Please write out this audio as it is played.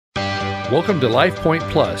Welcome to Life Point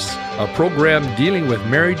Plus, a program dealing with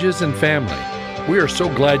marriages and family. We are so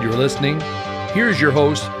glad you're listening. Here's your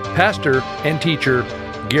host, pastor and teacher,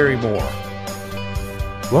 Gary Moore.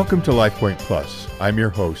 Welcome to Life Point Plus. I'm your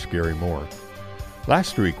host, Gary Moore.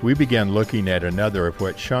 Last week, we began looking at another of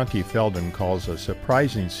what Shaunti Feldhahn calls a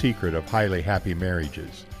surprising secret of highly happy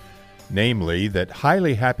marriages. Namely, that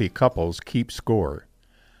highly happy couples keep score.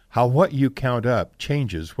 How what you count up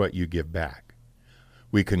changes what you give back.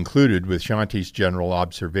 We concluded with Shaunti's general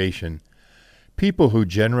observation: people who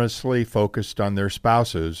generously focused on their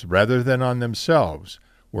spouses rather than on themselves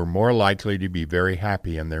were more likely to be very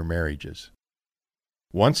happy in their marriages.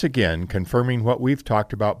 Once again, confirming what we've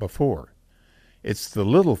talked about before. It's the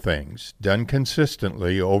little things done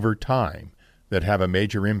consistently over time that have a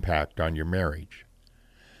major impact on your marriage.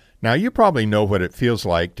 Now, you probably know what it feels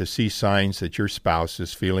like to see signs that your spouse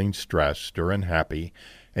is feeling stressed or unhappy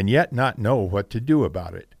and yet not know what to do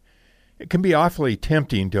about it. It can be awfully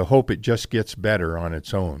tempting to hope it just gets better on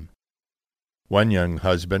its own. One young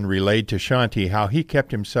husband relayed to Shaunti how he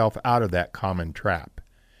kept himself out of that common trap.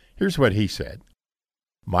 Here's what he said.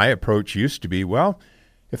 My approach used to be, well,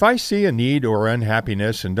 if I see a need or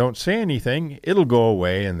unhappiness and don't say anything, it'll go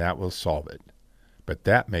away and that will solve it. But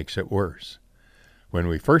that makes it worse. When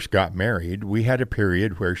we first got married, we had a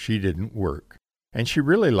period where she didn't work, and she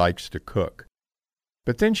really likes to cook.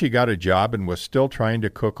 But then she got a job and was still trying to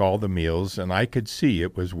cook all the meals, and I could see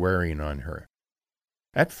it was wearing on her.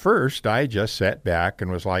 At first, I just sat back and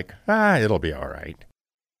was like, it'll be all right.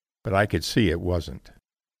 But I could see it wasn't.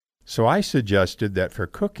 So I suggested that for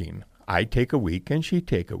cooking, I take a week and she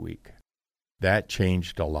take a week. That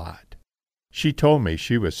changed a lot. She told me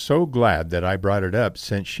she was so glad that I brought it up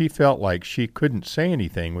since she felt like she couldn't say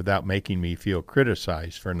anything without making me feel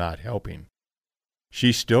criticized for not helping.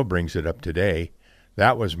 She still brings it up today.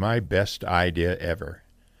 That was my best idea ever.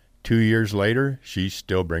 2 years later, she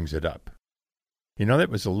still brings it up. You know, that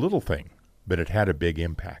was a little thing, but it had a big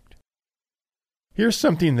impact. Here's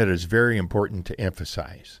something that is very important to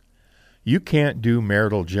emphasize. You can't do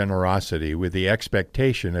marital generosity with the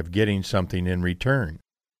expectation of getting something in return.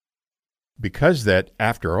 Because that,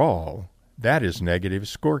 after all, that is negative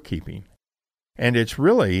scorekeeping. And it's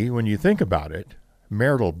really, when you think about it,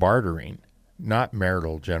 marital bartering, not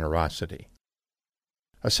marital generosity.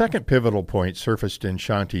 A second pivotal point surfaced in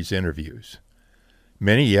Shaunti's interviews.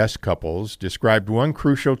 Many yes couples described one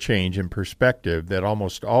crucial change in perspective that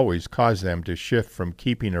almost always caused them to shift from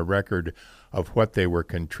keeping a record of what they were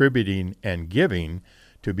contributing and giving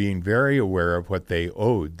to being very aware of what they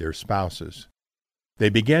owed their spouses. They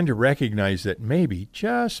began to recognize that maybe,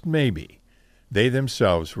 just maybe, they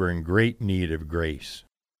themselves were in great need of grace.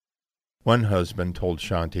 One husband told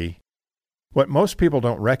Shaunti, what most people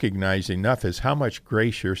don't recognize enough is how much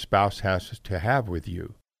grace your spouse has to have with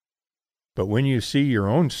you. But when you see your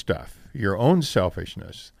own stuff, your own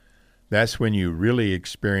selfishness, that's when you really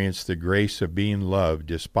experience the grace of being loved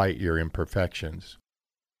despite your imperfections.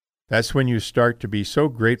 That's when you start to be so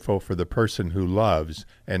grateful for the person who loves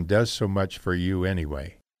and does so much for you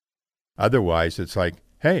anyway. Otherwise, it's like,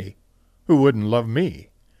 hey, who wouldn't love me?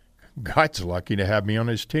 God's lucky to have me on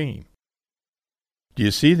his team. Do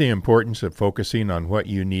you see the importance of focusing on what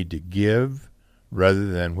you need to give rather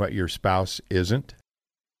than what your spouse isn't?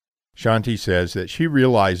 Shaunti says that she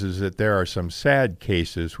realizes that there are some sad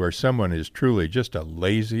cases where someone is truly just a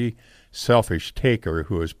lazy, selfish taker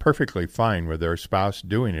who is perfectly fine with their spouse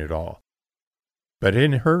doing it all. But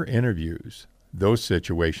in her interviews, those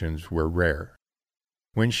situations were rare.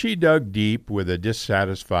 When she dug deep with a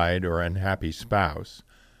dissatisfied or unhappy spouse,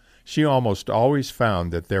 she almost always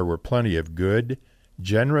found that there were plenty of good,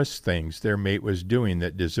 generous things their mate was doing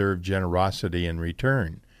that deserved generosity in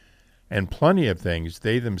return, and plenty of things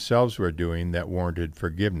they themselves were doing that warranted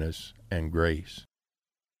forgiveness and grace.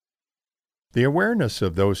 The awareness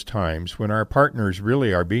of those times when our partners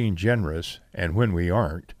really are being generous and when we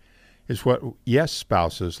aren't is what yes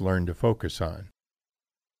spouses learn to focus on.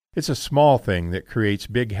 It's a small thing that creates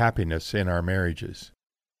big happiness in our marriages.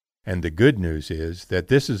 And the good news is that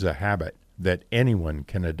this is a habit that anyone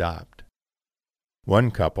can adopt.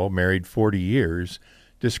 One couple, married 40 years,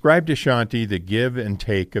 described to Shaunti the give and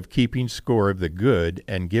take of keeping score of the good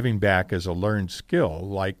and giving back as a learned skill,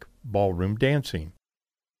 like ballroom dancing.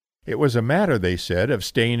 It was a matter, they said, of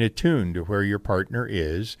staying attuned to where your partner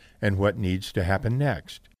is and what needs to happen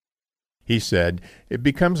next. He said, it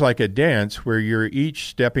becomes like a dance where you're each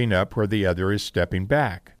stepping up where the other is stepping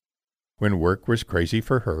back. When work was crazy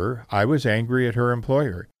for her, I was angry at her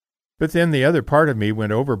employer. But then the other part of me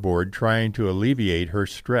went overboard trying to alleviate her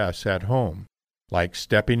stress at home, like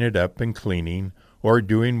stepping it up and cleaning, or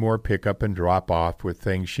doing more pick-up and drop-off with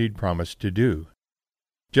things she'd promised to do.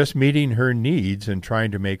 Just meeting her needs and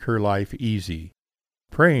trying to make her life easy,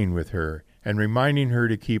 praying with her and reminding her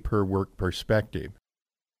to keep her work perspective.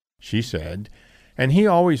 She said, "And he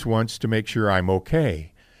always wants to make sure I'm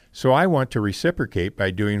okay, so I want to reciprocate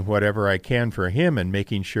by doing whatever I can for him and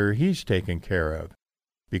making sure he's taken care of,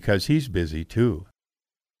 because he's busy too.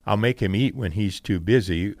 I'll make him eat when he's too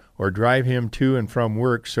busy, or drive him to and from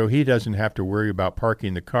work so he doesn't have to worry about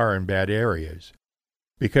parking the car in bad areas.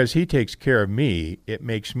 Because he takes care of me, it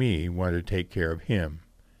makes me want to take care of him."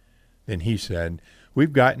 Then he said,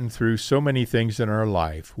 "We've gotten through so many things in our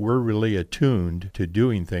life, we're really attuned to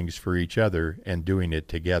doing things for each other and doing it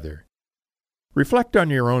together." Reflect on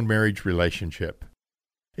your own marriage relationship.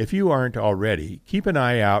 If you aren't already, keep an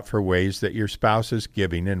eye out for ways that your spouse is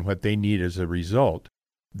giving and what they need as a result.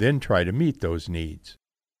 Then try to meet those needs.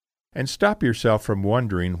 And stop yourself from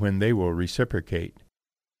wondering when they will reciprocate.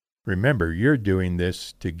 Remember, you're doing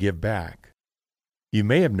this to give back. You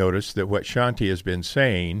may have noticed that what Shanti has been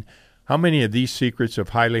saying, how many of these secrets of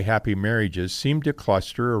highly happy marriages seem to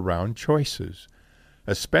cluster around choices,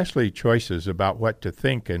 especially choices about what to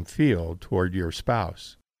think and feel toward your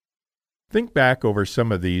spouse. Think back over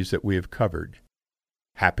some of these that we have covered.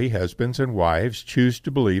 Happy husbands and wives choose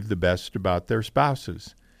to believe the best about their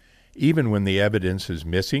spouses, even when the evidence is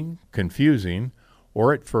missing, confusing,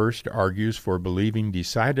 or at first argues for believing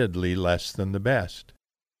decidedly less than the best.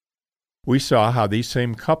 We saw how these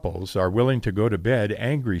same couples are willing to go to bed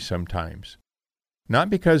angry sometimes, not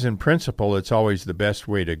because in principle it's always the best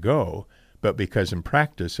way to go, but because in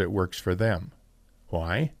practice it works for them.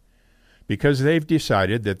 Why? Because they've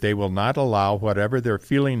decided that they will not allow whatever they're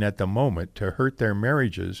feeling at the moment to hurt their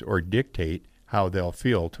marriages or dictate how they'll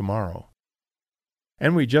feel tomorrow.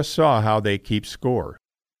 And we just saw how they keep score.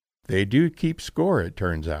 They do keep score, it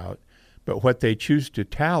turns out, but what they choose to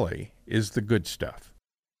tally is the good stuff.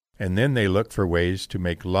 And then they look for ways to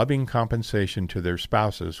make loving compensation to their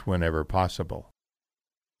spouses whenever possible.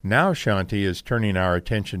 Now Shanti is turning our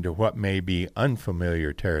attention to what may be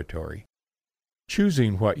unfamiliar territory.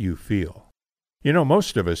 Choosing what you feel. You know,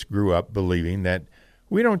 most of us grew up believing that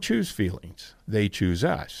we don't choose feelings, they choose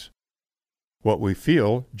us. What we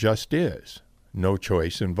feel just is. No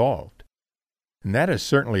choice involved. And that is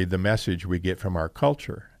certainly the message we get from our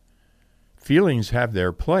culture. Feelings have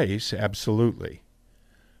their place, absolutely.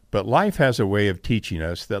 But life has a way of teaching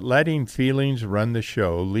us that letting feelings run the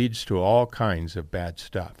show leads to all kinds of bad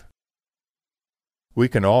stuff. We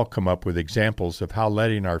can all come up with examples of how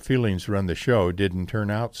letting our feelings run the show didn't turn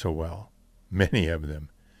out so well. Many of them.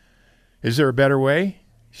 Is there a better way?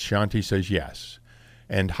 Shanti says yes.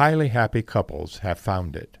 And highly happy couples have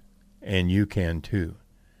found it. And you can too.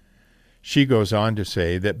 She goes on to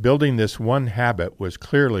say that building this one habit was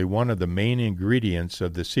clearly one of the main ingredients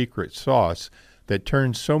of the secret sauce that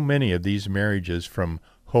turned so many of these marriages from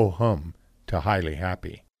ho-hum to highly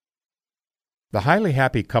happy. The highly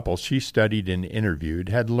happy couples she studied and interviewed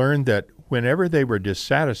had learned that whenever they were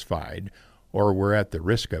dissatisfied or were at the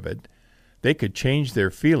risk of it, they could change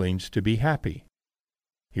their feelings to be happy.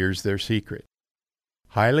 Here's their secret.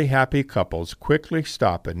 Highly happy couples quickly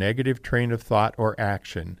stop a negative train of thought or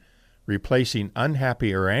action, replacing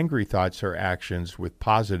unhappy or angry thoughts or actions with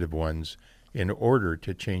positive ones in order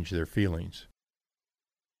to change their feelings.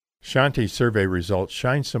 Shanti's survey results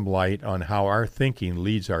shine some light on how our thinking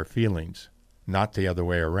leads our feelings, not the other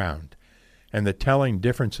way around, and the telling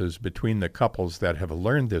differences between the couples that have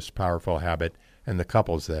learned this powerful habit and the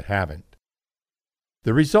couples that haven't.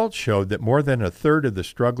 The results showed that more than a third of the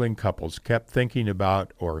struggling couples kept thinking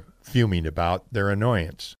about or fuming about their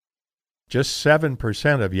annoyance. Just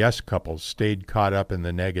 7% of yes couples stayed caught up in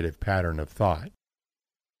the negative pattern of thought.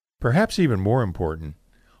 Perhaps even more important,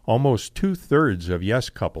 almost 2/3 of yes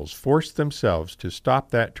couples forced themselves to stop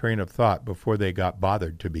that train of thought before they got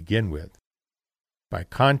bothered to begin with. By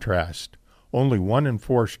contrast, only 1 in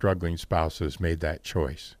 4 struggling spouses made that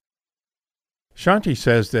choice. Shanti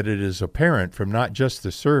says that it is apparent from not just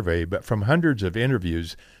the survey, but from hundreds of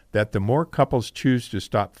interviews, that the more couples choose to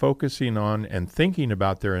stop focusing on and thinking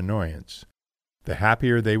about their annoyance, the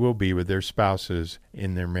happier they will be with their spouses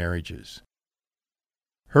in their marriages.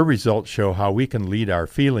 Her results show how we can lead our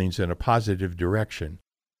feelings in a positive direction.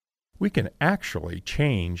 We can actually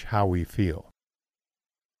change how we feel.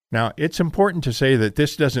 Now, it's important to say that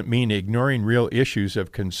this doesn't mean ignoring real issues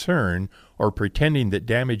of concern or pretending that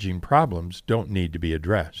damaging problems don't need to be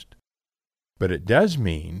addressed. But it does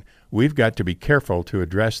mean we've got to be careful to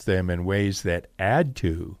address them in ways that add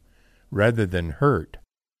to, rather than hurt,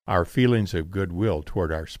 our feelings of goodwill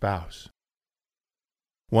toward our spouse.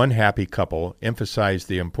 One happy couple emphasized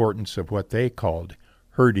the importance of what they called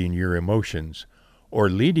hurting your emotions, or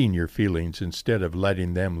leading your feelings instead of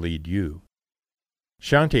letting them lead you.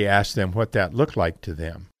 Shanti asked them what that looked like to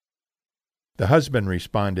them. The husband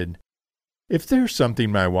responded, "If there's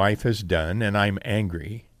something my wife has done and I'm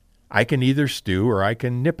angry, I can either stew or I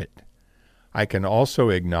can nip it. I can also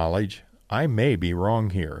acknowledge I may be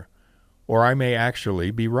wrong here, or I may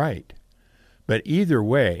actually be right. But either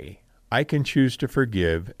way, I can choose to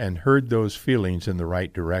forgive and herd those feelings in the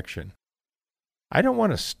right direction. I don't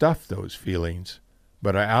want to stuff those feelings,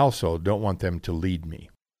 but I also don't want them to lead me."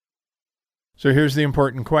 So here's the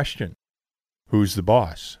important question. Who's the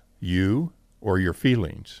boss, you or your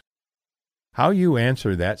feelings? How you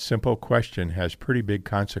answer that simple question has pretty big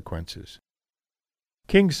consequences.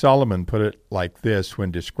 King Solomon put it like this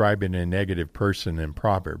when describing a negative person in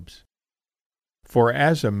Proverbs: "For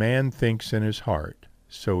as a man thinks in his heart,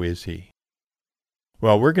 so is he."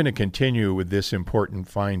 Well, we're going to continue with this important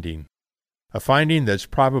finding, a finding that's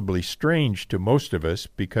probably strange to most of us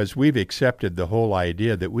because we've accepted the whole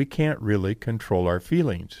idea that we can't really control our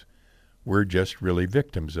feelings. We're just really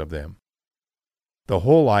victims of them. The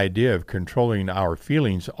whole idea of controlling our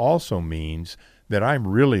feelings also means that I'm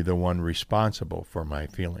really the one responsible for my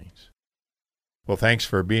feelings. Well, thanks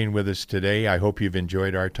for being with us today. I hope you've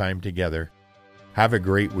enjoyed our time together. Have a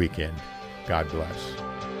great weekend. God bless.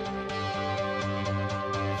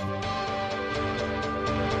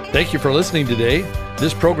 Thank you for listening today.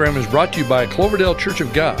 This program is brought to you by Cloverdale Church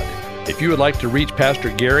of God. If you would like to reach Pastor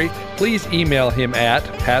Gary, please email him at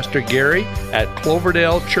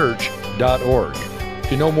pastorgary@cloverdalechurch.org.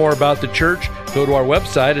 To know more about the church, go to our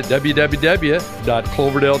website at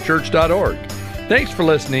www.cloverdalechurch.org. Thanks for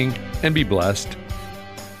listening, and be blessed.